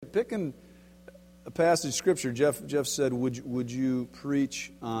picking a passage of Scripture, Jeff said, would you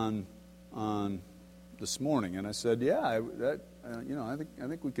preach on this morning? And I said, yeah, I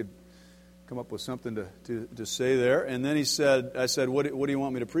think we could come up with something to say there. And then I said, what do you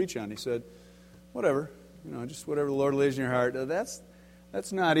want me to preach on? He said, whatever, just whatever the Lord lays in your heart.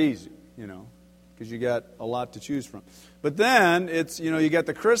 That's not easy, because you got a lot to choose from. But then it's, you got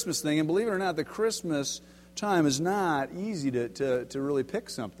the Christmas thing, and believe it or not, the Christmas time is not easy to really pick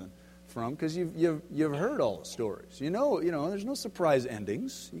something from, because you've heard all the stories. There's no surprise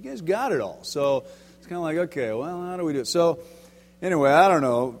endings. You guys got it all. So it's kind of like, okay, well, how do we do it? So anyway, I don't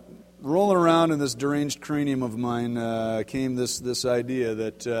know. Rolling around in this deranged cranium of mine came this idea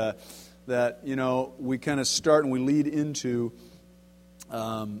that we kind of start and we lead into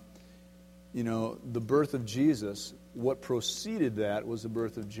the birth of Jesus. What preceded that was the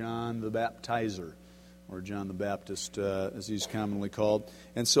birth of John the Baptizer, or John the Baptist, as he's commonly called.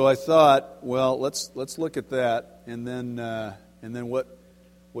 And so I thought, well, let's look at that, and then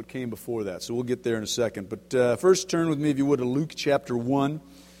what came before that. So we'll get there in a second. But first, turn with me, if you would, to Luke chapter 1,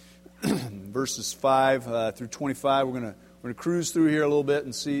 verses 5 through 25. We're going to cruise through here a little bit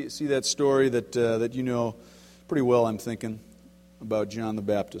and see that story that you know pretty well, I'm thinking, about John the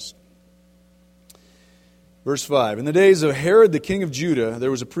Baptist. Verse 5, in the days of Herod the king of Judah, there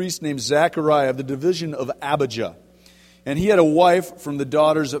was a priest named Zechariah of the division of Abijah. And he had a wife from the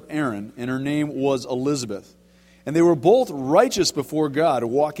daughters of Aaron, and her name was Elizabeth. And they were both righteous before God,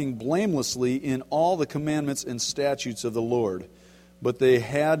 walking blamelessly in all the commandments and statutes of the Lord. But they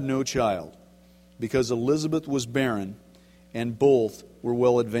had no child, because Elizabeth was barren, and both were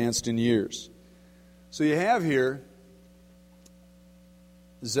well advanced in years. So you have here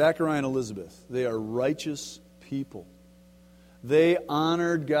Zechariah and Elizabeth. They are righteous people. They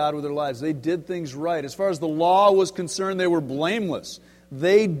honored God with their lives. They did things right. As far as the law was concerned, they were blameless.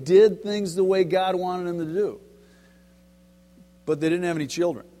 They did things the way God wanted them to do. But they didn't have any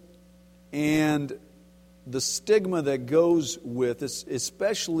children. And the stigma that goes with,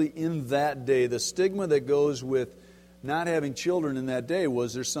 especially in that day, the stigma that goes with not having children in that day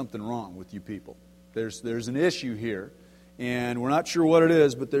was there's something wrong with you people. There's an issue here. And we're not sure what it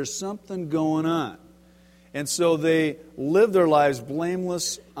is, but there's something going on. And so they lived their lives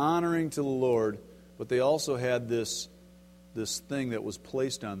blameless, honoring to the Lord, but they also had this thing that was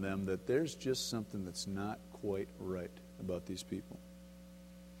placed on them that there's just something that's not quite right about these people.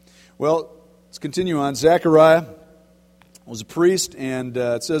 Well, let's continue on. Zechariah was a priest, and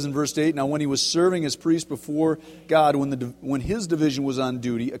it says in verse 8, now when he was serving as priest before God, when his division was on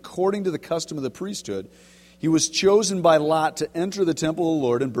duty, according to the custom of the priesthood, he was chosen by lot to enter the temple of the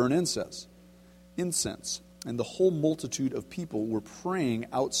Lord and burn incense. And the whole multitude of people were praying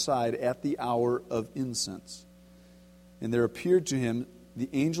outside at the hour of incense. And there appeared to him the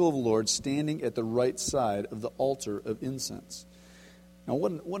angel of the Lord standing at the right side of the altar of incense. Now,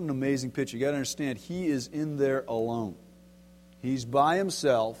 what an amazing picture. You got to understand, he is in there alone. He's by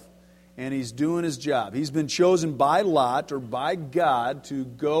himself, and he's doing his job. He's been chosen by lot or by God to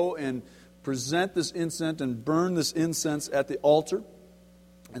go and present this incense and burn this incense at the altar.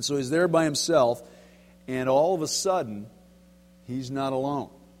 And so he's there by himself, and all of a sudden, he's not alone.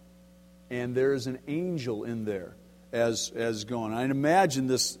 And there's an angel in there as going. I'd imagine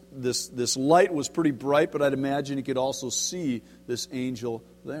this light was pretty bright, but I'd imagine you could also see this angel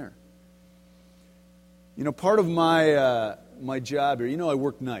there. Part of my job here, I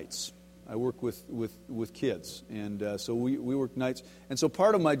work nights. I work with kids, and so we work nights. And so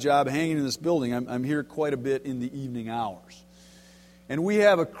part of my job hanging in this building, I'm here quite a bit in the evening hours. And we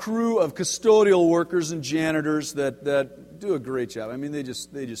have a crew of custodial workers and janitors that do a great job. I mean, they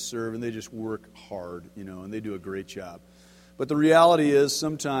just serve and they just work hard, and they do a great job. But the reality is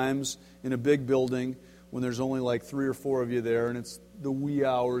sometimes in a big building, when there's only like 3 or 4 of you there, and it's the wee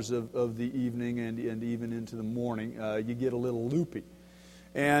hours of the evening and even into the morning, you get a little loopy.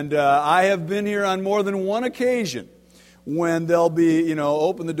 And I have been here on more than one occasion when they'll be,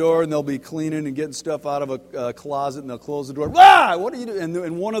 open the door and they'll be cleaning and getting stuff out of a closet, and they'll close the door. What are you doing?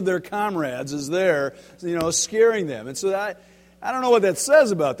 And one of their comrades is there, scaring them. And so I don't know what that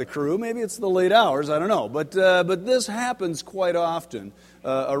says about the crew. Maybe it's the late hours. I don't know. But this happens quite often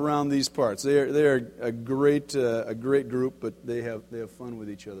around these parts. They're a great group, but they have fun with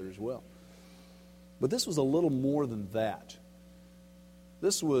each other as well. But this was a little more than that.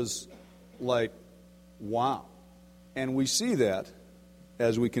 This was like, wow. And we see that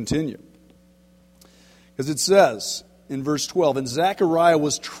as we continue. Because it says in verse 12, and Zechariah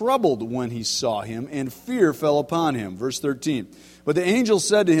was troubled when he saw him, and fear fell upon him. Verse 13, but the angel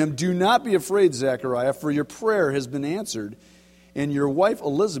said to him, do not be afraid, Zechariah, for your prayer has been answered, and your wife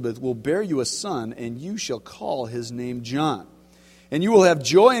Elizabeth will bear you a son, and you shall call his name John. And you will have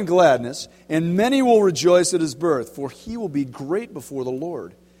joy and gladness, and many will rejoice at his birth, for he will be great before the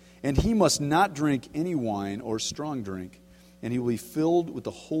Lord. And he must not drink any wine or strong drink, and he will be filled with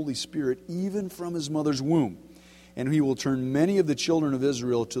the Holy Spirit even from his mother's womb. And he will turn many of the children of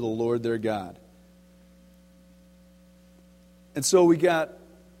Israel to the Lord their God. And so we got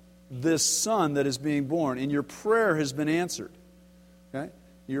this son that is being born, and your prayer has been answered. Okay?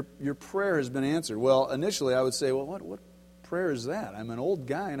 Your prayer has been answered. Well, initially I would say, well, what prayer is that? I'm an old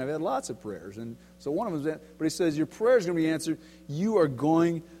guy, and I've had lots of prayers. And so one of them is that, but he says, your prayer is going to be answered. You are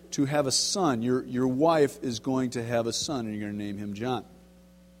going to have a son. Your wife is going to have a son, and you're going to name him John.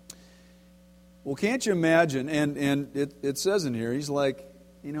 Well, can't you imagine, and it says in here, he's like,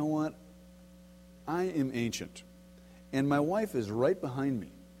 you know what? I am ancient, and my wife is right behind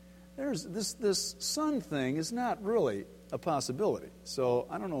me. There's this son thing is not really a possibility. So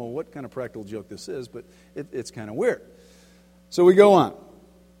I don't know what kind of practical joke this is, but it's kind of weird. So we go on.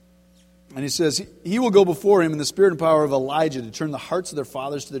 And he says, he will go before him in the spirit and power of Elijah to turn the hearts of their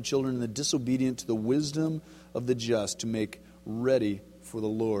fathers to their children and the disobedient to the wisdom of the just, to make ready for the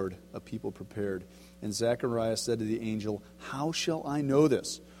Lord a people prepared. And Zechariah said to the angel, how shall I know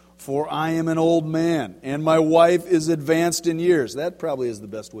this? For I am an old man, and my wife is advanced in years. That probably is the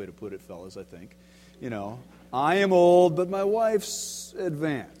best way to put it, fellas, I think. You know, I am old, but my wife's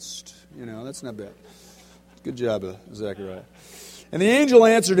advanced. You know, that's not bad. Good job, Zechariah. And the angel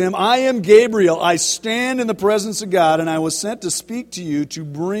answered him, I am Gabriel. I stand in the presence of God, and I was sent to speak to you to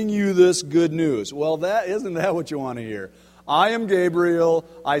bring you this good news. Well, isn't that what you want to hear? I am Gabriel.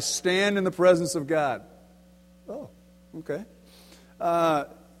 I stand in the presence of God. Oh, okay.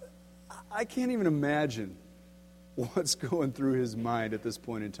 I can't even imagine what's going through his mind at this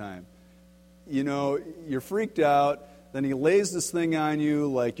point in time. You know, you're freaked out. Then he lays this thing on you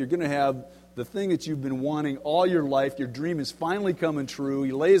like you're going to have the thing that you've been wanting all your life. Your dream is finally coming true.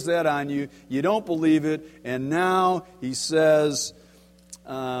 He lays that on you. You don't believe it. And now he says,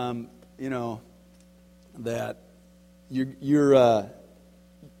 that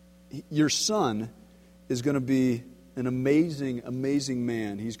your son is going to be an amazing, amazing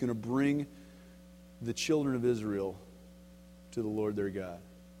man. He's going to bring the children of Israel to the Lord their God.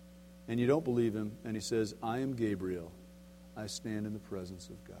 And you don't believe him, and he says, I am Gabriel. I stand in the presence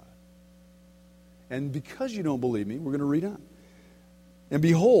of God. And because you don't believe me, we're going to read on. And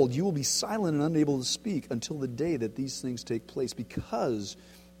behold, you will be silent and unable to speak until the day that these things take place, because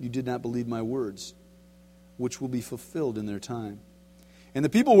you did not believe my words, which will be fulfilled in their time. And the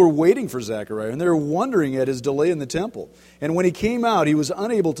people were waiting for Zechariah, and they were wondering at his delay in the temple. And when he came out, he was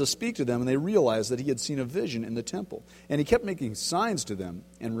unable to speak to them, and they realized that he had seen a vision in the temple. And he kept making signs to them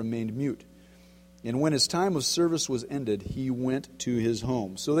and remained mute. And when his time of service was ended, he went to his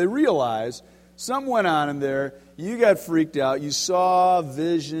home. So they realized something went on in there. You got freaked out. You saw a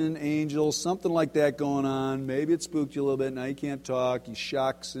vision, angel, something like that going on. Maybe it spooked you a little bit. Now you can't talk. You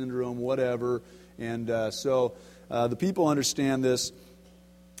shock syndrome, whatever. And so the people understand this.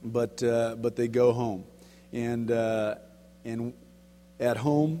 But they go home, and at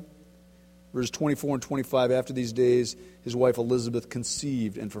home, verse 24 and 25. After these days, his wife Elizabeth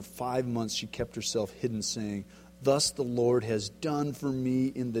conceived, and for 5 months she kept herself hidden, saying, "Thus the Lord has done for me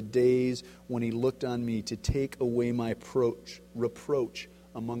in the days when He looked on me to take away my reproach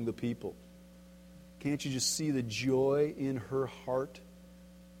among the people." Can't you just see the joy in her heart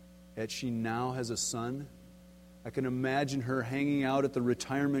that she now has a son? I can imagine her hanging out at the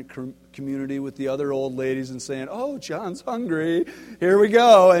retirement community with the other old ladies and saying, "Oh, John's hungry. Here we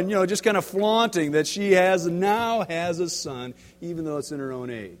go." And, just kind of flaunting that she now has a son, even though it's in her own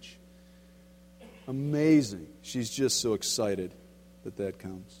age. Amazing. She's just so excited that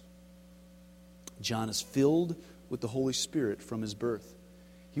comes. John is filled with the Holy Spirit from his birth.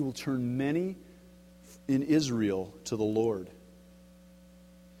 He will turn many in Israel to the Lord.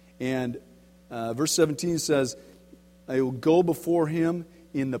 And verse 17 says, I will go before him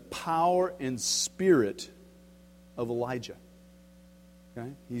in the power and spirit of Elijah. Okay?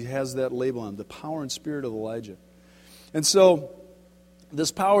 He has that label on him, the power and spirit of Elijah. And so,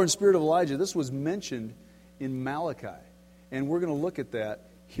 this power and spirit of Elijah, this was mentioned in Malachi. And we're going to look at that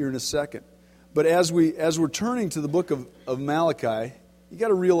here in a second. But as we're turning to the book of Malachi, you got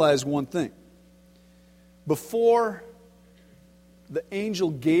to realize one thing. Before the angel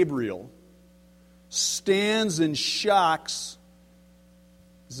Gabriel stands and shocks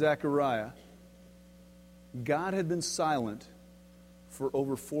Zechariah, God had been silent for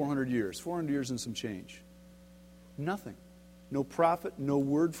over 400 years. 400 years and some change. Nothing. No prophet, no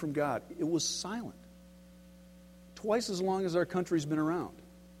word from God. It was silent. twice as long as our country's been around.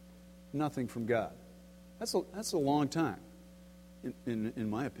 Nothing from God. That's a long time, in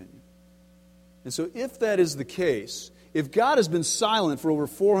my opinion. And so if that is the case, if God has been silent for over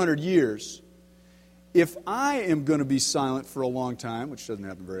 400 years, if I am going to be silent for a long time, which doesn't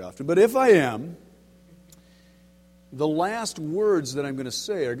happen very often, but if I am, the last words that I'm going to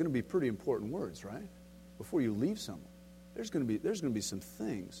say are going to be pretty important words, right? Before you leave someone, there's going to be some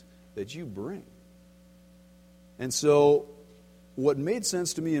things that you bring. And so what made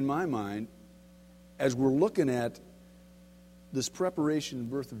sense to me in my mind, as we're looking at this preparation and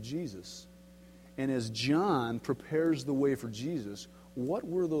birth of Jesus, and as John prepares the way for Jesus, what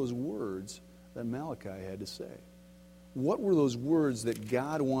were those words that Malachi had to say? What were those words that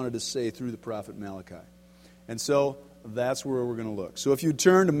God wanted to say through the prophet Malachi? And so that's where we're going to look. So if you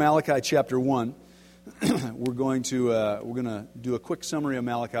turn to Malachi chapter 1, we're going to do a quick summary of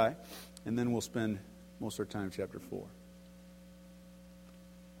Malachi, and then we'll spend most of our time in chapter 4.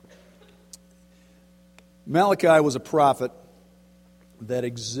 Malachi was a prophet that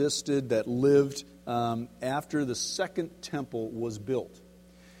existed, that lived after the second temple was built.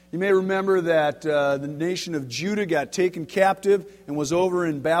 You may remember that the nation of Judah got taken captive and was over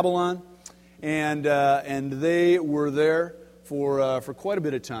in Babylon, and they were there for quite a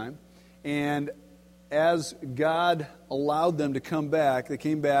bit of time. And as God allowed them to come back, they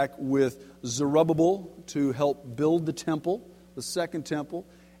came back with Zerubbabel to help build the temple, the second temple,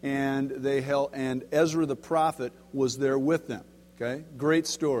 and Ezra the prophet was there with them. Okay, great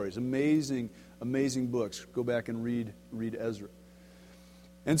stories, amazing books. Go back and read Ezra.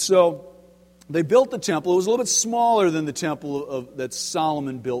 And so they built the temple. It was a little bit smaller than the temple that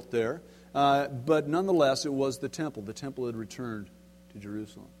Solomon built there, but nonetheless, it was the temple. The temple had returned to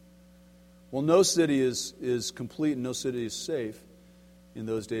Jerusalem. Well, no city is complete and no city is safe in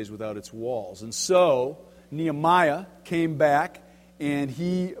those days without its walls. And so Nehemiah came back, and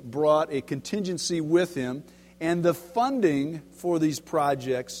he brought a contingency with him, and the funding for these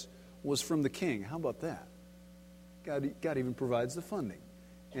projects was from the king. How about that? God even provides the funding.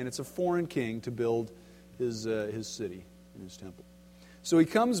 And it's a foreign king to build his city and his temple. So he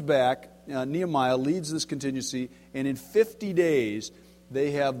comes back, Nehemiah leads this contingency, and in 50 days,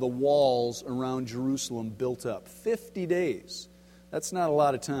 they have the walls around Jerusalem built up. 50 days. That's not a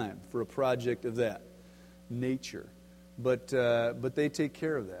lot of time for a project of that nature. But they take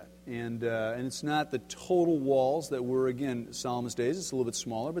care of that. And it's not the total walls that were, again, Solomon's days. It's a little bit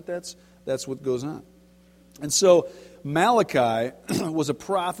smaller, but that's what goes on. And so Malachi was a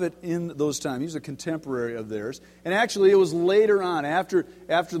prophet in those times. He was a contemporary of theirs. And actually, it was later on, after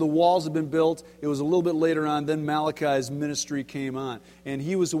the walls had been built, it was a little bit later on, then Malachi's ministry came on. And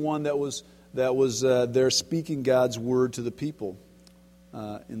he was the one that was there speaking God's word to the people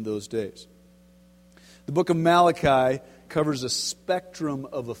in those days. The book of Malachi covers a spectrum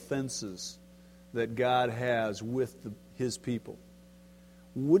of offenses that God has with His people.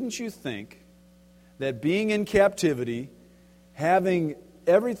 Wouldn't you think that being in captivity, having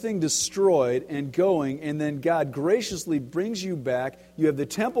everything destroyed and going, and then God graciously brings you back, you have the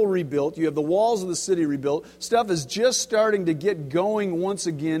temple rebuilt, you have the walls of the city rebuilt, stuff is just starting to get going once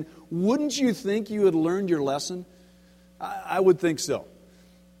again, wouldn't you think you had learned your lesson? I would think so.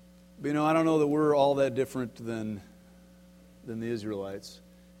 But, I don't know that we're all that different than the Israelites.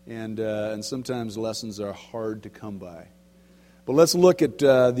 And sometimes lessons are hard to come by. But let's look at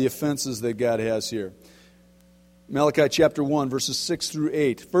the offenses that God has here. Malachi chapter 1, verses 6 through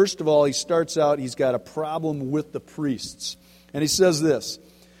 8. First of all, he starts out, he's got a problem with the priests. And he says this: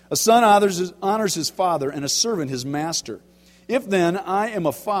 "A son honors his father, and a servant his master. If then I am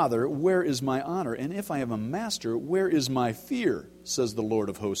a father, where is my honor? And if I am a master, where is my fear? Says the Lord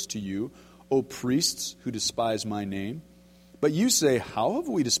of hosts to you, O priests who despise my name. But you say, how have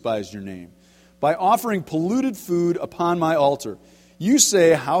we despised your name? By offering polluted food upon my altar. You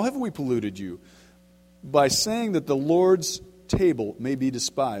say, how have we polluted you? By saying that the Lord's table may be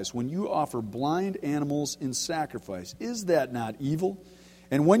despised, when you offer blind animals in sacrifice. Is that not evil?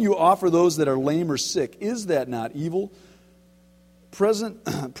 And when you offer those that are lame or sick, is that not evil? Present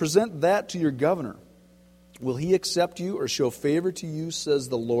that to your governor. Will he accept you or show favor to you, says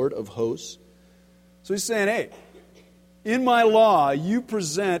the Lord of hosts?" So he's saying, hey, in my law, you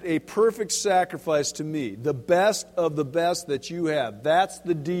present a perfect sacrifice to me, the best of the best that you have. That's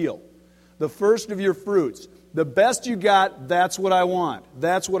the deal. The first of your fruits. The best you got, that's what I want.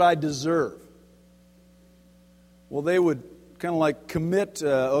 That's what I deserve. Well, they would kind of like commit,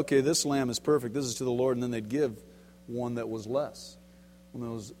 okay, this lamb is perfect, this is to the Lord, and then they'd give one that was less. When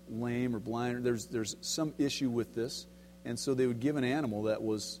it was lame or blind, there's some issue with this, and so they would give an animal that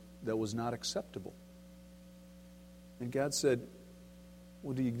was not acceptable. And God said,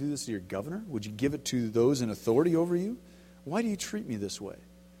 well, do you do this to your governor? Would you give it to those in authority over you? Why do you treat me this way?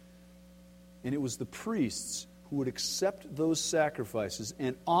 And it was the priests who would accept those sacrifices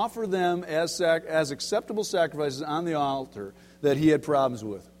and offer them as acceptable sacrifices on the altar that he had problems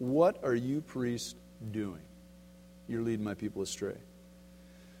with. What are you priests doing? You're leading my people astray.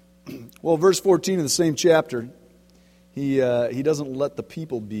 Well, verse 14 of the same chapter, he doesn't let the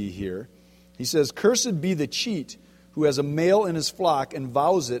people be here. He says, "Cursed be the cheat who has a male in his flock and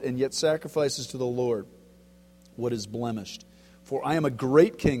vows it and yet sacrifices to the Lord what is blemished. For I am a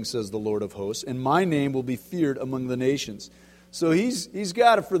great king, says the Lord of hosts, and my name will be feared among the nations." So he's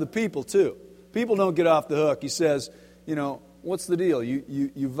got it for the people too. People don't get off the hook. He says, what's the deal?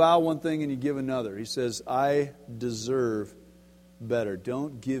 You vow one thing and you give another. He says, I deserve better.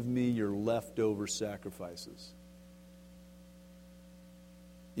 Don't give me your leftover sacrifices.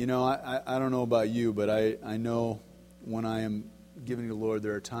 I don't know about you, but I know when I am giving to the Lord,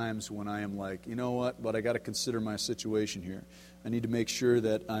 there are times when I am like, you know what, but I got to consider my situation here. I need to make sure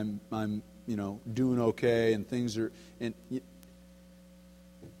that I'm doing okay and things are, and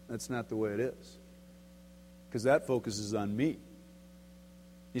that's not the way it is. Because that focuses on me.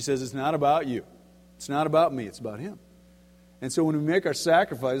 He says it's not about you. It's not about me. It's about Him. And so when we make our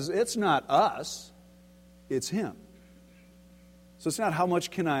sacrifices, it's not us. It's Him. So it's not how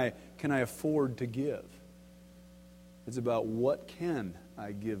much can I afford to give. It's about what can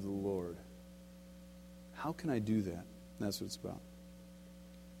I give the Lord. How can I do that? That's what it's about.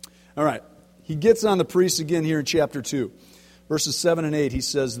 All right. He gets on the priests again here in chapter 2. Verses 7 and 8, he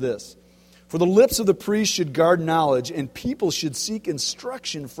says this. "For the lips of the priest should guard knowledge, and people should seek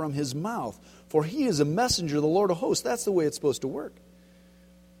instruction from his mouth. For he is a messenger of the Lord of hosts." That's the way it's supposed to work.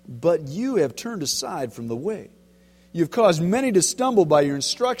 "But you have turned aside from the way. You have caused many to stumble by your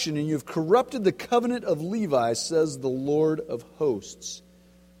instruction, and you have corrupted the covenant of Levi, says the Lord of hosts."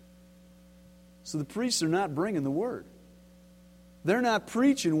 So the priests are not bringing the word. They're not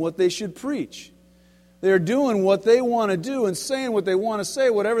preaching what they should preach. They're doing what they want to do and saying what they want to say,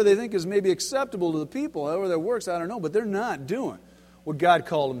 whatever they think is maybe acceptable to the people, however that works, I don't know. But they're not doing what God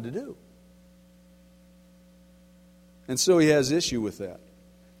called them to do. And so he has issue with that.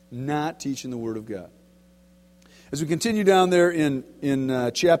 Not teaching the Word of God. As we continue down there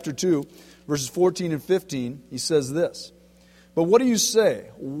in chapter 2, verses 14 and 15, he says this. "But what do you say?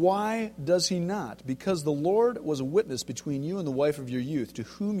 Why does he not? Because the Lord was a witness between you and the wife of your youth, to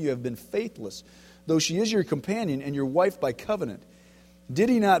whom you have been faithless, though she is your companion and your wife by covenant. Did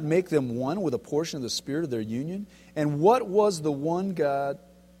he not make them one with a portion of the spirit of their union? And what was the one God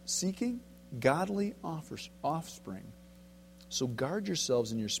seeking? Godly offspring. So guard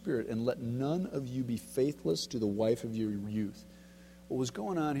yourselves in your spirit, and let none of you be faithless to the wife of your youth." What was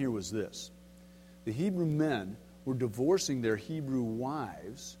going on here was this. The Hebrew men were divorcing their Hebrew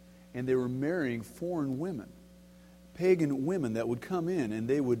wives, and they were marrying foreign women, pagan women that would come in, and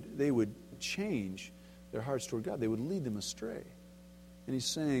they would change their hearts toward God. They would lead them astray. And he's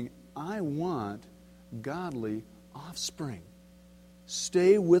saying, I want godly offspring.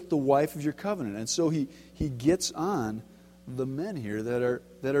 Stay with the wife of your covenant. And so he gets on the men here that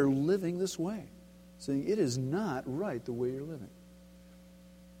are living this way, saying it is not right the way you're living.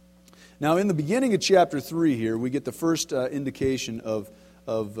 Now, in the beginning of chapter 3 here, we get the first indication of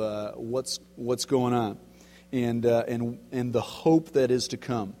what's going on and the hope that is to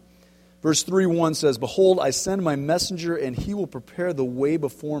come. Verse 3:1 says, "Behold, I send my messenger, and he will prepare the way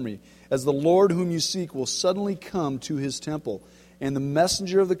before me. As the Lord whom you seek will suddenly come to his temple, and the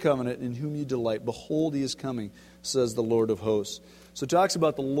messenger of the covenant in whom you delight, behold, he is coming, says the Lord of hosts." So it talks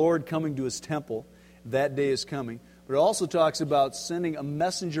about the Lord coming to his temple. That day is coming. But it also talks about sending a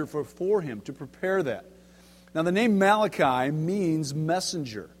messenger for him to prepare that. Now, the name Malachi means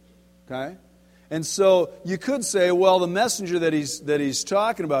messenger. Okay? And so you could say, well, the messenger that he's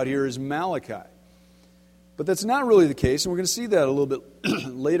talking about here is Malachi. But that's not really the case, and we're going to see that a little bit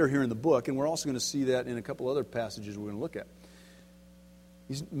later here in the book, and we're also going to see that in a couple other passages we're going to look at.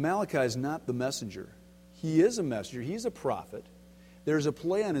 Malachi is not the messenger. He is a messenger. He's a prophet. There's a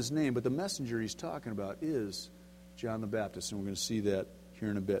play on his name, but the messenger he's talking about is John the Baptist, and we're going to see that here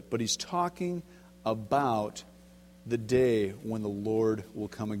in a bit. But he's talking about the day when the Lord will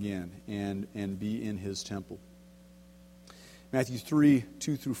come again and be in his temple. Matthew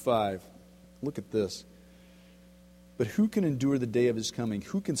 3:2-5. Look at this. "But who can endure the day of his coming?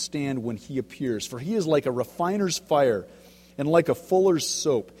 Who can stand when he appears? For he is like a refiner's fire and like a fuller's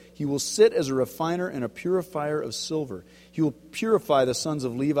soap. He will sit as a refiner and a purifier of silver. He will purify the sons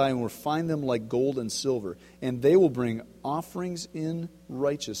of Levi and refine them like gold and silver. And they will bring offerings in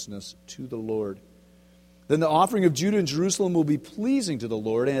righteousness to the Lord. Then the offering of Judah and Jerusalem will be pleasing to the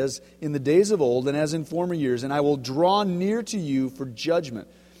Lord, as in the days of old and as in former years, and I will draw near to you for judgment.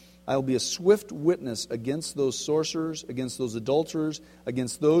 I will be a swift witness against those sorcerers, against those adulterers,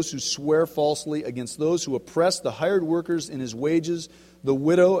 against those who swear falsely, against those who oppress the hired workers in his wages, the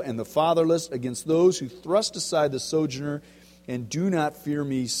widow and the fatherless, against those who thrust aside the sojourner and do not fear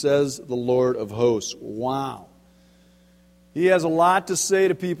me, says the Lord of hosts. Wow. He has a lot to say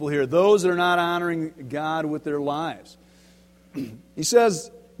to people here, those that are not honoring God with their lives. He says,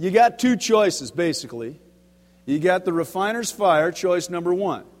 you got two choices, basically. You got the refiner's fire, choice number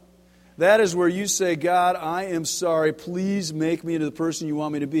one. That is where you say, God, I am sorry. Please make me into the person you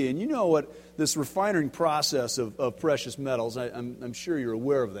want me to be. And you know what this refining process of precious metals, I'm sure you're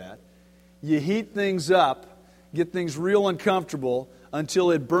aware of that. You heat things up, get things real uncomfortable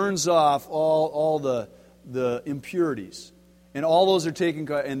until it burns off all the impurities. And all those are taken,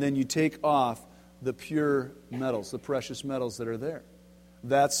 and then you take off the pure metals, the precious metals that are there.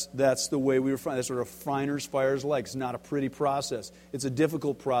 That's the way we refine. That's what a refiner's fire is like. It's not a pretty process. It's a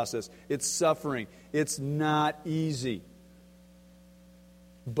difficult process. It's suffering. It's not easy.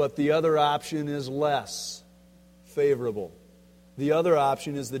 But the other option is less favorable. The other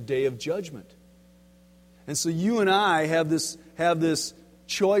option is the day of judgment. And so you and I have this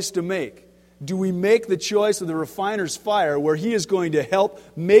choice to make. Do we make the choice of the refiner's fire where he is going to help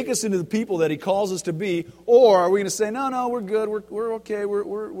make us into the people that he calls us to be? Or are we going to say, no, we're good, we're okay,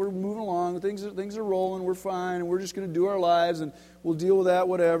 we're moving along, things are rolling, we're fine, and we're just going to do our lives and we'll deal with that,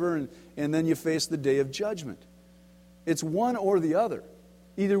 whatever, and then you face the day of judgment. It's one or the other.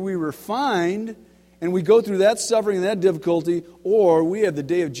 Either we refined and we go through that suffering and that difficulty, or we have the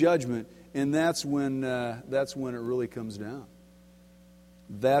day of judgment, and that's when it really comes down.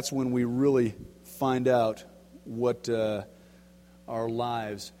 That's when we really find out what our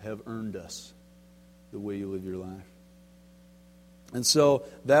lives have earned us, the way you live your life. And so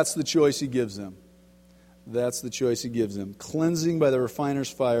that's the choice he gives them. That's the choice he gives them. Cleansing by the refiner's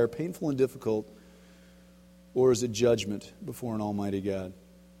fire, painful and difficult, or is it judgment before an almighty God?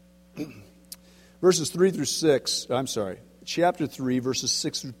 Chapter 3, verses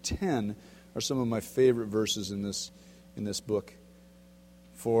 6 through 10 are some of my favorite verses in this book.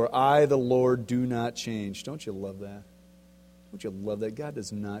 For I, the Lord, do not change. Don't you love that? Don't you love that? God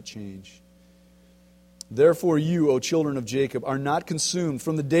does not change. Therefore you, O children of Jacob, are not consumed.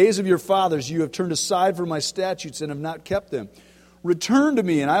 From the days of your fathers you have turned aside from my statutes and have not kept them. Return to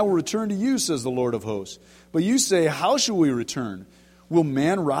me, and I will return to you, says the Lord of hosts. But you say, how shall we return? Will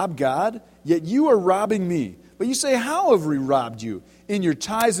man rob God? Yet you are robbing me. But you say, how have we robbed you? In your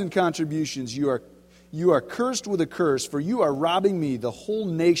tithes and contributions you are cursed with a curse, for you are robbing me, the whole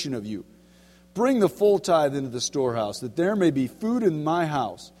nation of you. Bring the full tithe into the storehouse, that there may be food in my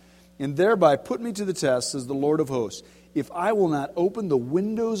house, and thereby put me to the test, says the Lord of hosts, if I will not open the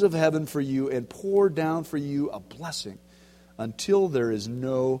windows of heaven for you and pour down for you a blessing until there is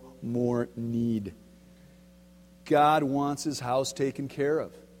no more need. God wants his house taken care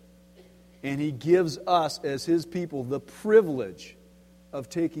of. And he gives us, as his people, the privilege of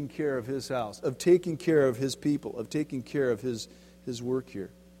taking care of his house, of taking care of his people, of taking care of his work here.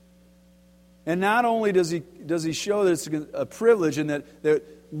 And not only does he show that it's a privilege and that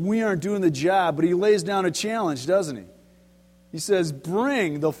we aren't doing the job, but he lays down a challenge, doesn't he? He says,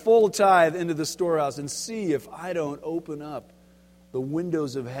 bring the full tithe into the storehouse and see if I don't open up the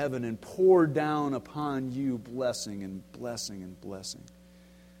windows of heaven and pour down upon you blessing and blessing and blessing.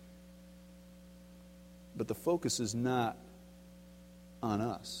 But the focus is not on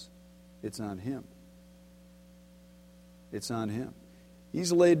us. It's on him. It's on him.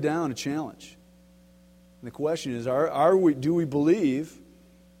 He's laid down a challenge. And the question is, do we believe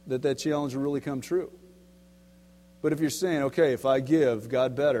that challenge will really come true? But if you're saying, okay, if I give,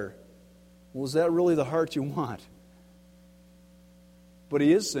 God better, well, is that really the heart you want? But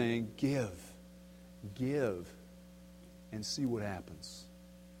he is saying, give, and see what happens.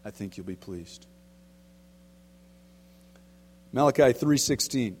 I think you'll be pleased. Malachi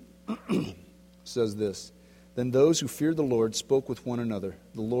 3:16 says this, Then those who feared the Lord spoke with one another.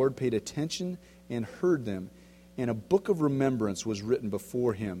 The Lord paid attention and heard them, and a book of remembrance was written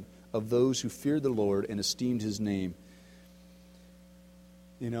before him of those who feared the Lord and esteemed his name.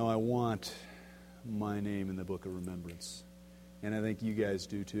 You know, I want my name in the book of remembrance. And I think you guys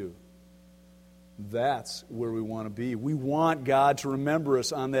do too. That's where we want to be. We want God to remember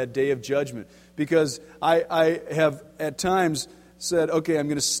us on that day of judgment. Because I have at times said, okay, I'm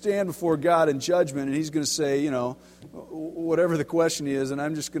going to stand before God in judgment, and he's going to say, whatever the question is, and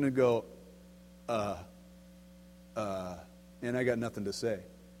I'm just going to go, and I got nothing to say.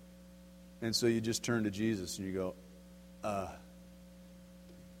 And so you just turn to Jesus and you go,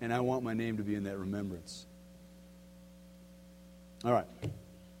 and I want my name to be in that remembrance. All right.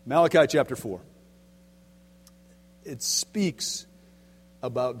 Malachi chapter 4. It speaks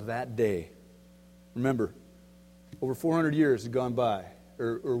about that day. Remember, over 400 years have gone by,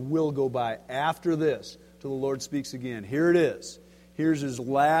 or will go by after this, till the Lord speaks again. Here it is. Here's his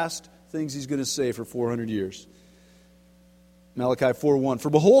last things he's going to say for 400 years. Malachi 4:1. For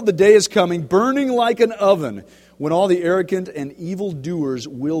behold, the day is coming, burning like an oven, when all the arrogant and evil doers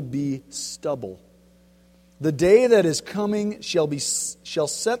will be stubble. The day that is coming shall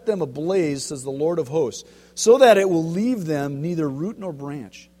set them ablaze, says the Lord of hosts, so that it will leave them neither root nor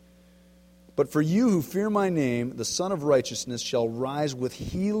branch. But for you who fear my name, the Son of Righteousness shall rise with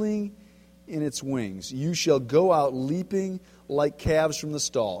healing in its wings. You shall go out leaping like calves from the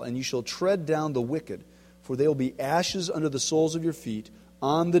stall, and you shall tread down the wicked, for they will be ashes under the soles of your feet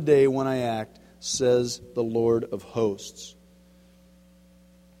on the day when I act, says the Lord of hosts.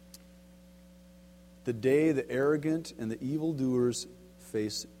 The day the arrogant and the evildoers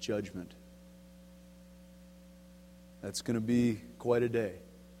face judgment. That's going to be quite a day.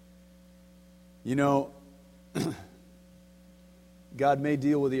 You know, God may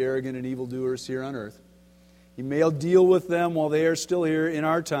deal with the arrogant and evildoers here on earth. He may deal with them while they are still here in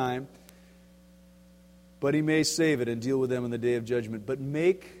our time. But He may save it and deal with them in the day of judgment. But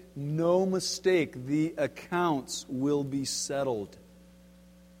make no mistake, the accounts will be settled.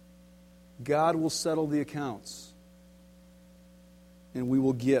 God will settle the accounts. And we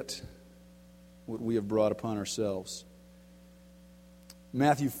will get what we have brought upon ourselves.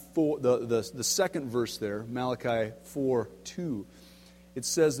 Matthew 4, the second verse there, Malachi 4:2, it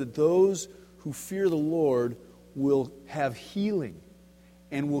says that those who fear the Lord will have healing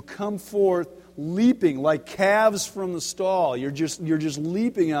and will come forth leaping like calves from the stall. You're just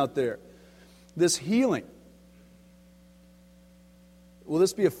leaping out there. This healing. Will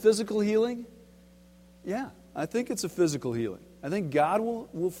this be a physical healing? Yeah, I think it's a physical healing. I think God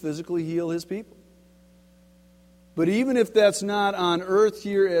will physically heal His people. But even if that's not on earth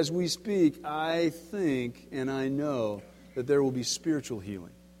here as we speak, I think and I know that there will be spiritual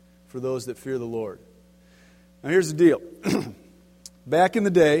healing for those that fear the Lord. Now here's the deal. Back in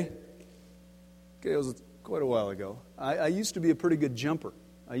the day, it was quite a while ago, I used to be a pretty good jumper.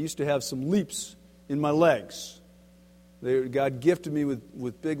 I used to have some leaps in my legs. God gifted me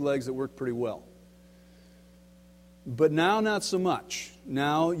with big legs that worked pretty well. But now, not so much.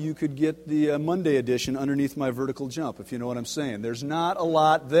 Now you could get the Monday edition underneath my vertical jump, if you know what I'm saying. There's not a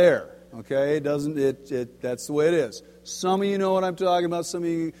lot there, okay? That's the way it is. Some of you know what I'm talking about. Some of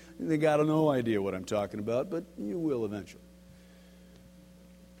you, they got no idea what I'm talking about, but you will eventually.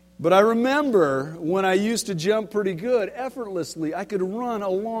 But I remember when I used to jump pretty good, effortlessly. I could run a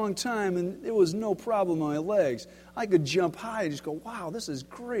long time, and it was no problem on my legs. I could jump high and just go, wow, this is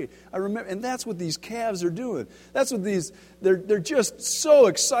great. I remember, and that's what these calves are doing. That's what they're just so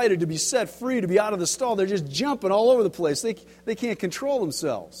excited to be set free, to be out of the stall. They're just jumping all over the place. They can't control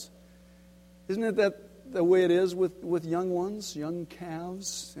themselves. Isn't it that the way it is with young ones, young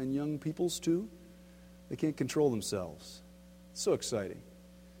calves, and young peoples too? They can't control themselves. It's so exciting.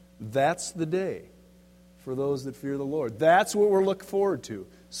 That's the day for those that fear the Lord. That's what we're looking forward to.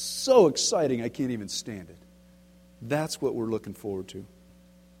 So exciting, I can't even stand it. That's what we're looking forward to.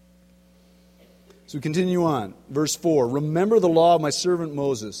 So we continue on. Verse 4, remember the law of my servant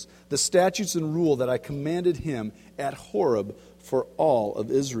Moses, the statutes and rule that I commanded him at Horeb for all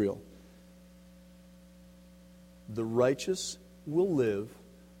of Israel. The righteous will live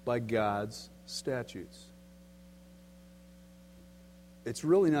by God's statutes. It's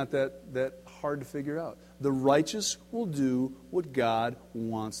really not that hard to figure out. The righteous will do what God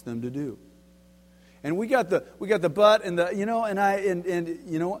wants them to do. And we got the but and the you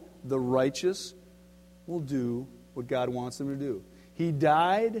know what? The righteous will do what God wants them to do. He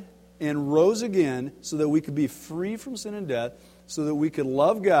died and rose again so that we could be free from sin and death, so that we could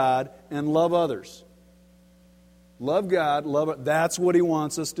love God and love others. Love God, love. That's what He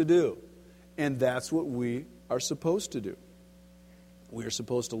wants us to do. And that's what we are supposed to do. We are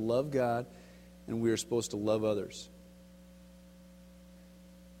supposed to love God, and we are supposed to love others.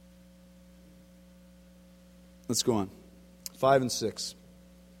 Let's go on. 5 and 6.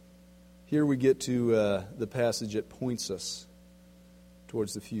 Here we get to the passage that points us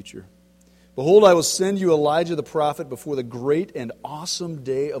towards the future. Behold, I will send you Elijah the prophet before the great and awesome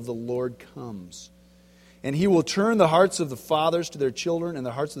day of the Lord comes. And he will turn the hearts of the fathers to their children, and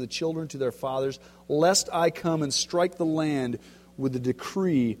the hearts of the children to their fathers, lest I come and strike the land with the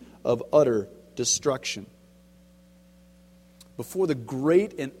decree of utter destruction. before the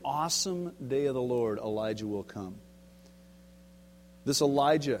great and awesome day of the Lord, Elijah will come. This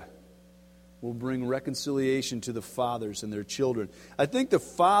Elijah will bring reconciliation to the fathers and their children. I think the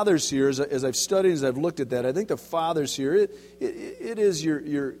fathers here, as I've studied, as I've looked at that, I think the fathers here, it is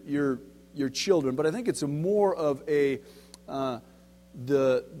your children, but I think it's more of a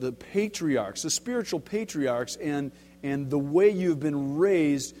the patriarchs, the spiritual patriarchs, and the way you've been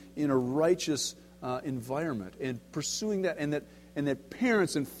raised in a righteous environment, and pursuing that, and that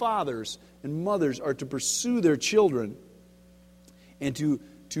parents and fathers and mothers are to pursue their children and to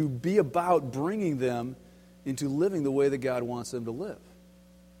be about bringing them into living the way that God wants them to live,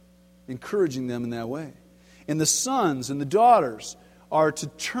 encouraging them in that way. And the sons and the daughters are to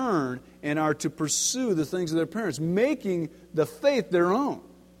turn and are to pursue the things of their parents, making the faith their own.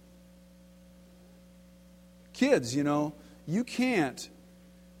 Kids, you can't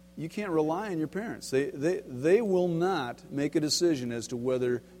rely on your parents. They will not make a decision as to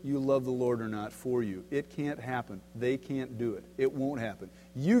whether you love the Lord or not for you. It can't happen. They can't do it. It won't happen.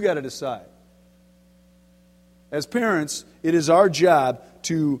 You got to decide. As parents, it is our job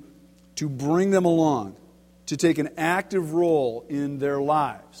to bring them along, to take an active role in their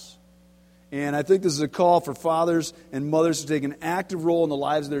lives. And I think this is a call for fathers and mothers to take an active role in the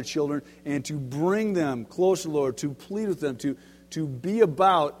lives of their children and to bring them closer to the Lord, to plead with them, to be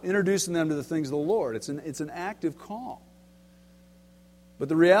about introducing them to the things of the Lord. It's an active call. But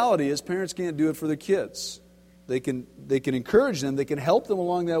the reality is parents can't do it for their kids. They can encourage them. They can help them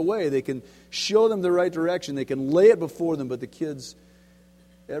along that way. They can show them the right direction. They can lay it before them. But the kids,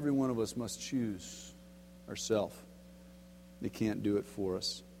 every one of us must choose ourselves. They can't do it for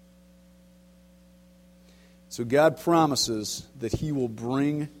us. So God promises that He will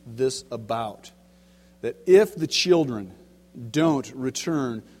bring this about. That if the children don't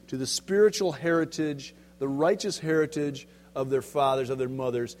return to the spiritual heritage, the righteous heritage of their fathers, of their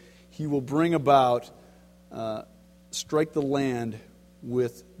mothers, He will bring about, strike the land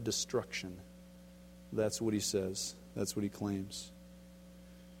with destruction. That's what He says. That's what He claims.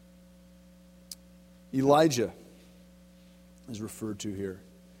 Elijah is referred to here.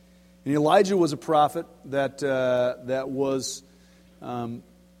 And Elijah was a prophet that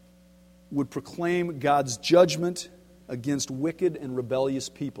would proclaim God's judgment against wicked and rebellious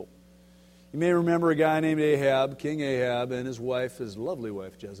people. You may remember a guy named Ahab, King Ahab, and his wife, his lovely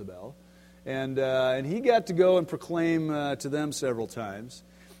wife Jezebel. And he got to go and proclaim to them several times.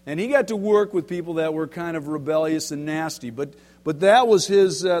 And he got to work with people that were kind of rebellious and nasty. But that was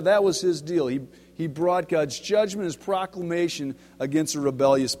his deal. He brought God's judgment, His proclamation against the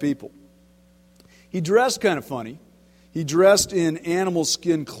rebellious people. He dressed kind of funny. He dressed in animal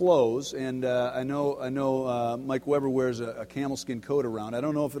skin clothes, and I know Mike Weber wears a camel skin coat around. I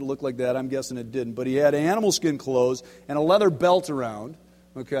don't know if it looked like that. I'm guessing it didn't. But he had animal skin clothes and a leather belt around.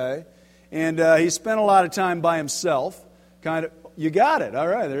 Okay, and he spent a lot of time by himself. You got it. All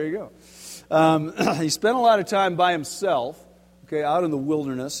right, there you go. He spent a lot of time by himself. Okay, out in the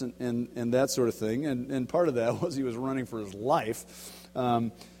wilderness and that sort of thing. And part of that was he was running for his life.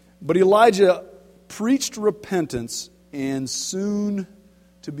 But Elijah preached repentance and soon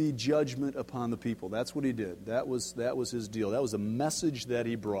to be judgment upon the people. That's what he did. That was his deal. That was the message that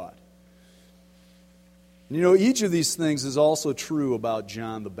he brought. And each of these things is also true about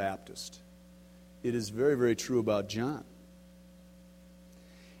John the Baptist. It is very, very true about John.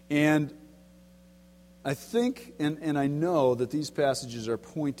 And I think, and I know that these passages are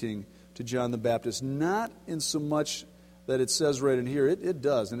pointing to John the Baptist, not in so much that it says right in here. It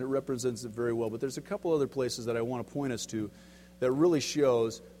does, and it represents it very well. But there's a couple other places that I want to point us to that really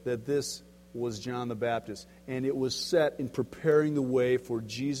shows that this was John the Baptist. And it was set in preparing the way for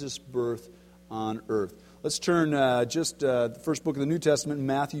Jesus' birth on earth. Let's turn the first book of the New Testament,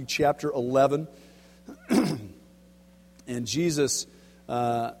 Matthew chapter 11. And Jesus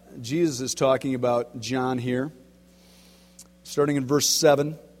is talking about John here. Starting in verse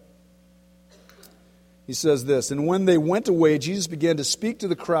 7. He says this, "And when they went away, Jesus began to speak to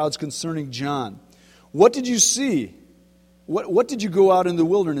the crowds concerning John. What did you see? What did you go out in the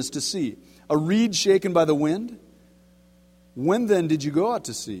wilderness to see? A reed shaken by the wind? When then did you go out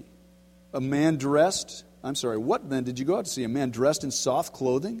to see? What then did you go out to see? A man dressed in soft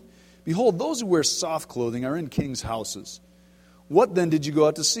clothing? Behold, those who wear soft clothing are in kings' houses. What then did you go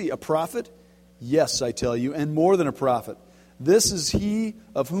out to see? A prophet? Yes, I tell you, and more than a prophet. This is he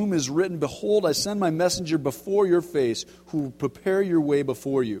of whom is written, Behold, I send my messenger before your face, who will prepare your way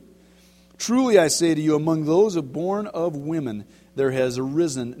before you. Truly I say to you, among those born of women, there has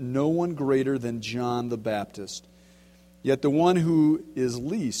arisen no one greater than John the Baptist. Yet the one who is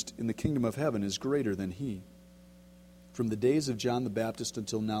least in the kingdom of heaven is greater than he. From the days of John the Baptist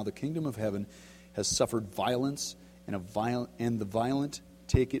until now, the kingdom of heaven has suffered violence, and the violent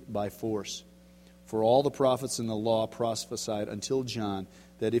take it by force. For all the prophets in the law prophesied until John,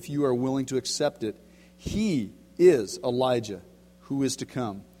 that if you are willing to accept it, he is Elijah who is to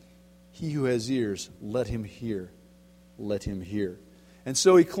come. He who has ears, let him hear. Let him hear. And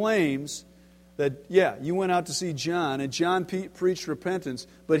so he claims that, yeah, you went out to see John, and John preached repentance,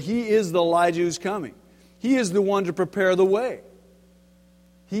 but he is the Elijah who's coming. He is the one to prepare the way.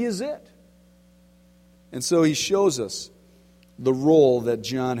 He is it. And so he shows us the role that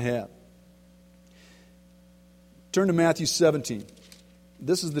John had. Turn to Matthew 17.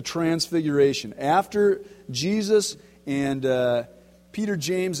 This is the transfiguration. After Jesus and Peter,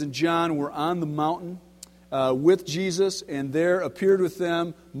 James, and John were on the mountain with Jesus, and there appeared with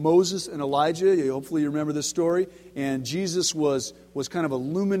them Moses and Elijah. Hopefully you remember this story. And Jesus was kind of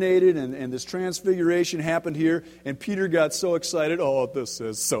illuminated, and this transfiguration happened here. And Peter got so excited. Oh, this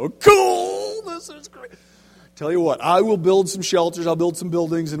is so cool. This is great. Tell you what, I will build some shelters, I'll build some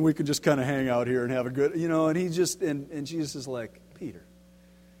buildings, and we can just kind of hang out here and have a good, and he just, and Jesus is like, Peter.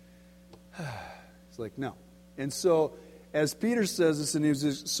 He's like, no. And so, as Peter says this, and he was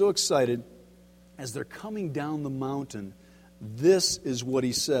just so excited, as they're coming down the mountain, this is what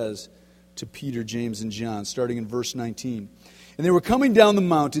he says to Peter, James, and John, starting in verse 19. And they were coming down the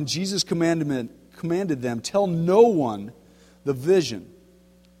mountain. Jesus commanded them, tell no one the vision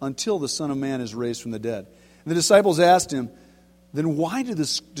until the Son of Man is raised from the dead. And the disciples asked him, then why do the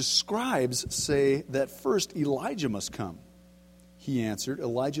scribes say that first Elijah must come? He answered,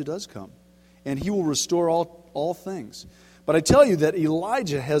 Elijah does come, and he will restore all things. But I tell you that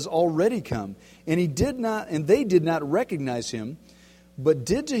Elijah has already come, and they did not recognize him, but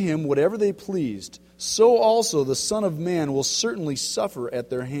did to him whatever they pleased. So also the Son of Man will certainly suffer at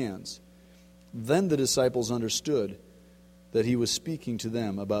their hands. Then the disciples understood that he was speaking to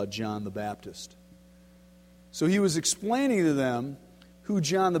them about John the Baptist. So he was explaining to them who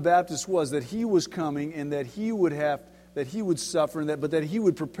John the Baptist was, that he was coming, and that he would suffer, but that he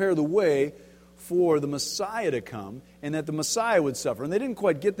would prepare the way for the Messiah to come, and that the Messiah would suffer. And they didn't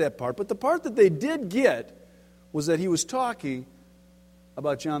quite get that part, but the part that they did get was that he was talking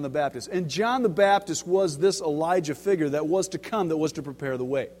about John the Baptist. And John the Baptist was this Elijah figure that was to come, that was to prepare the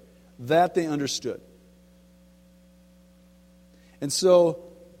way. That they understood. And so,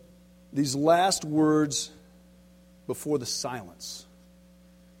 these last words before the silence.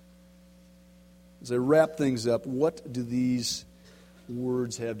 As I wrap things up, what do these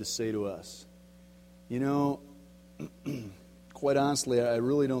words have to say to us? Quite honestly, I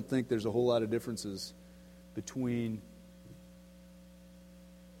really don't think there's a whole lot of differences between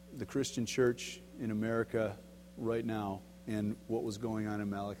the Christian church in America right now and what was going on in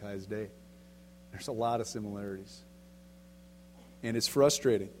Malachi's day. There's a lot of similarities. And it's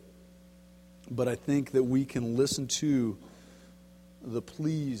frustrating. But I think that we can listen to the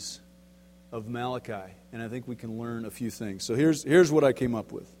pleas of Malachi, and I think we can learn a few things. So here's what I came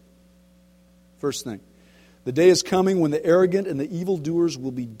up with. First thing, the day is coming when the arrogant and the evildoers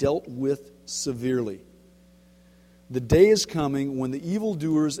will be dealt with severely. The day is coming when the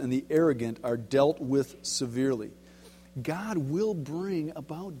evildoers and the arrogant are dealt with severely. God will bring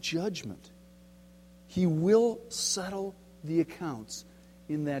about judgment. He will settle the accounts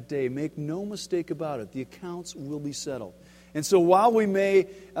in that day. Make no mistake about it. The accounts will be settled. And so while we may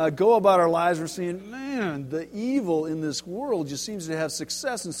go about our lives, we're saying, man, the evil in this world just seems to have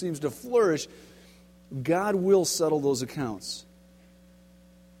success and seems to flourish. God will settle those accounts.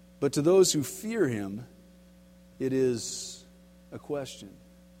 But to those who fear Him, it is a question.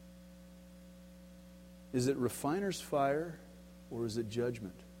 Is it refiner's fire or is it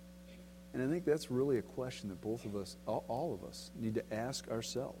judgment? And I think that's really a question that both of us, all of us, need to ask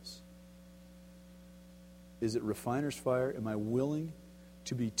ourselves. Is it refiner's fire? Am I willing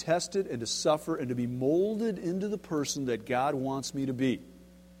to be tested and to suffer and to be molded into the person that God wants me to be?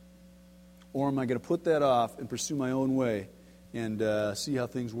 Or am I going to put that off and pursue my own way and see how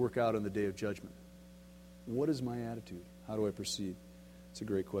things work out on the day of judgment? What is my attitude? How do I proceed? It's a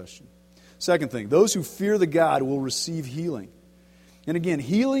great question. Second thing, those who fear the God will receive healing. And again,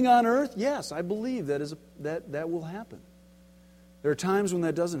 healing on earth, yes, I believe that will happen. There are times when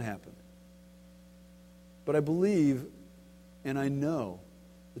that doesn't happen. But I believe and I know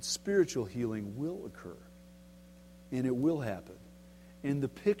that spiritual healing will occur. And it will happen. And the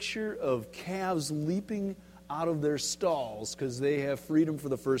picture of calves leaping out of their stalls because they have freedom for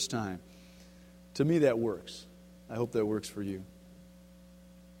the first time, to me that works. I hope that works for you.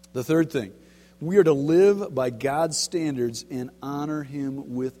 The third thing, We are to live by God's standards and honor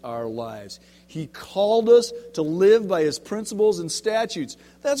Him with our lives. He called us to live by His principles and statutes.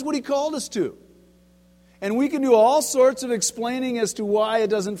 That's what He called us to. And we can do all sorts of explaining as to why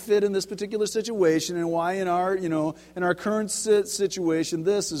it doesn't fit in this particular situation and why in our current situation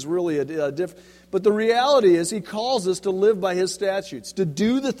this is really a different. But the reality is He calls us to live by His statutes, to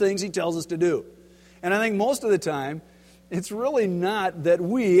do the things He tells us to do. And I think most of the time, it's really not that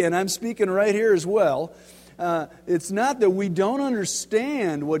we, and I'm speaking right here as well, it's not that we don't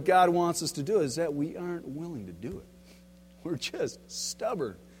understand what God wants us to do, it's that we aren't willing to do it. We're just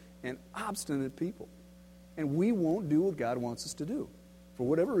stubborn and obstinate people. And we won't do what God wants us to do. For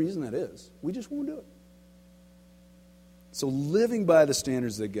whatever reason that is, we just won't do it. So living by the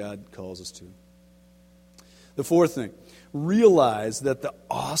standards that God calls us to. The fourth thing, realize that the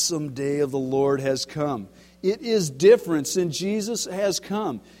awesome day of the Lord has come. It is different since Jesus has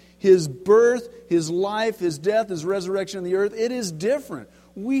come. His birth, His life, His death, His resurrection on the earth, it is different.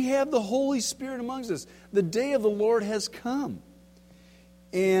 We have the Holy Spirit amongst us. The day of the Lord has come.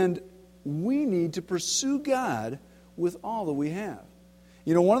 And we need to pursue God with all that we have.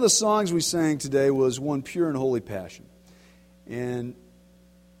 You know, one of the songs we sang today was one, Pure and Holy Passion. And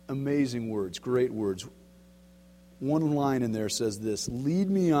amazing words, great words. One line in there says this, lead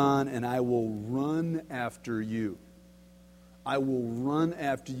me on and I will run after you. I will run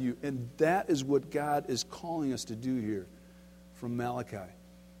after you. And that is what God is calling us to do here from Malachi.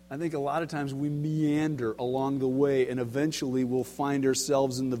 I think a lot of times we meander along the way and eventually we'll find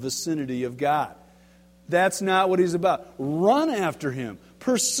ourselves in the vicinity of God. That's not what He's about. Run after Him.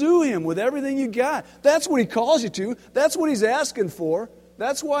 Pursue Him with everything you got. That's what He calls you to. That's what He's asking for.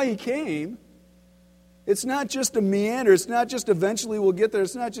 That's why He came. It's not just a meander. It's not just eventually we'll get there.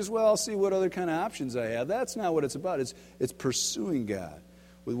 It's not just, well, I'll see what other kind of options I have. That's not what it's about. It's pursuing God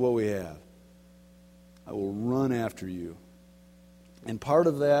with what we have. I will run after you. And part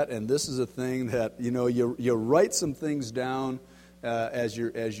of that, and this is a thing that, you write some things down as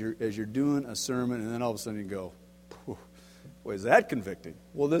you're doing a sermon, and then all of a sudden you go, boy, is that convicting?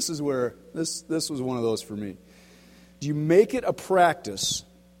 Well, this is where, this was one of those for me. Do you make it a practice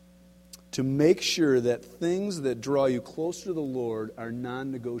to make sure that things that draw you closer to the Lord are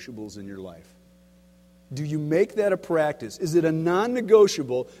non-negotiables in your life? Do you make that a practice? Is it a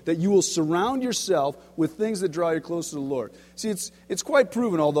non-negotiable that you will surround yourself with things that draw you closer to the Lord? See, it's quite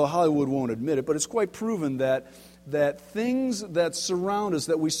proven, although Hollywood won't admit it, but it's quite proven that things that surround us,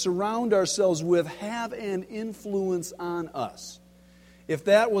 that we surround ourselves with, have an influence on us. If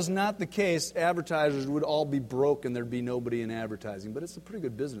that was not the case, advertisers would all be broke and there'd be nobody in advertising. But it's a pretty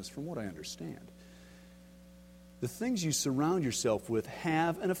good business from what I understand. The things you surround yourself with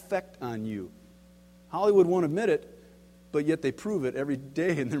have an effect on you. Hollywood won't admit it, but yet they prove it every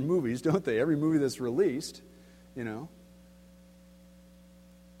day in their movies, don't they? Every movie that's released, The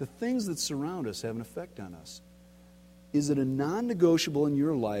things that surround us have an effect on us. Is it a non-negotiable in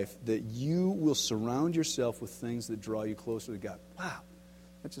your life that you will surround yourself with things that draw you closer to God? Wow.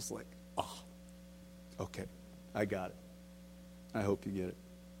 That's just like, okay, I got it. I hope you get it.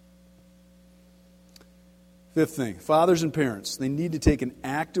 Fifth thing, fathers and parents, they need to take an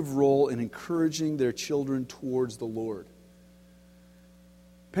active role in encouraging their children towards the Lord.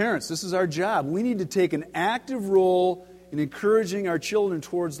 Parents, this is our job. We need to take an active role in encouraging our children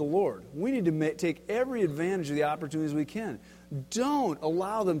towards the Lord. We need to take every advantage of the opportunities we can. Don't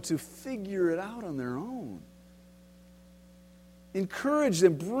allow them to figure it out on their own. Encourage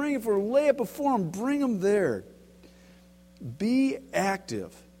them, bring it forward, lay it before them, bring them there. Be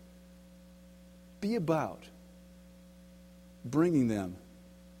active. Be about bringing them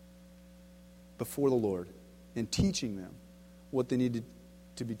before the Lord and teaching them what they need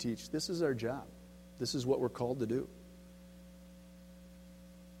to be taught. This is our job. This is what we're called to do.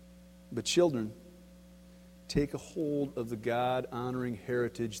 But children, take a hold of the God-honoring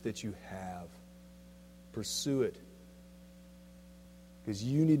heritage that you have. Pursue it. Because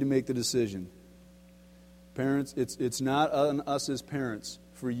you need to make the decision. Parents, it's not on us as parents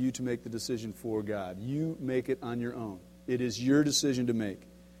for you to make the decision for God. You make it on your own. It is your decision to make.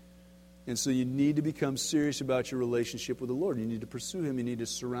 And so you need to become serious about your relationship with the Lord. You need to pursue Him. You need to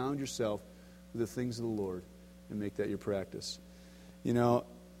surround yourself with the things of the Lord and make that your practice.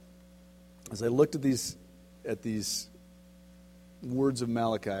 As I looked at these words of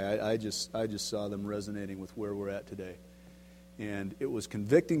Malachi, I just saw them resonating with where we're at today. And it was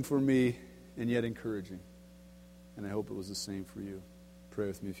convicting for me and yet encouraging. And I hope it was the same for you. Pray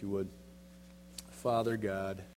with me if you would. Father God,